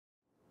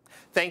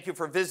Thank you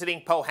for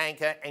visiting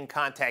Pohanka and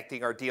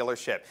contacting our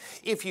dealership.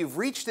 If you've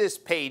reached this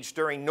page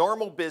during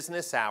normal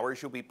business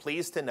hours, you'll be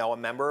pleased to know a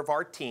member of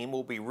our team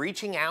will be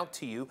reaching out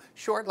to you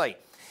shortly.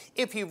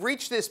 If you've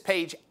reached this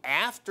page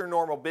after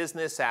normal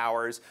business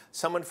hours,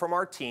 someone from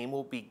our team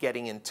will be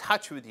getting in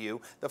touch with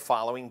you the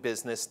following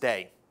business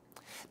day.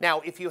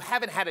 Now, if you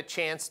haven't had a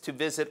chance to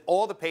visit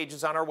all the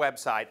pages on our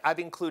website, I've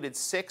included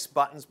 6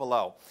 buttons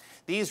below.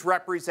 These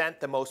represent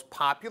the most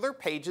popular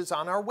pages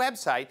on our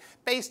website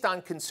based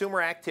on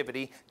consumer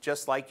activity,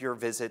 just like your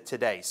visit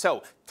today.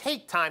 So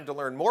take time to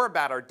learn more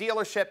about our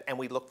dealership, and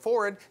we look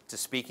forward to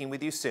speaking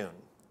with you soon.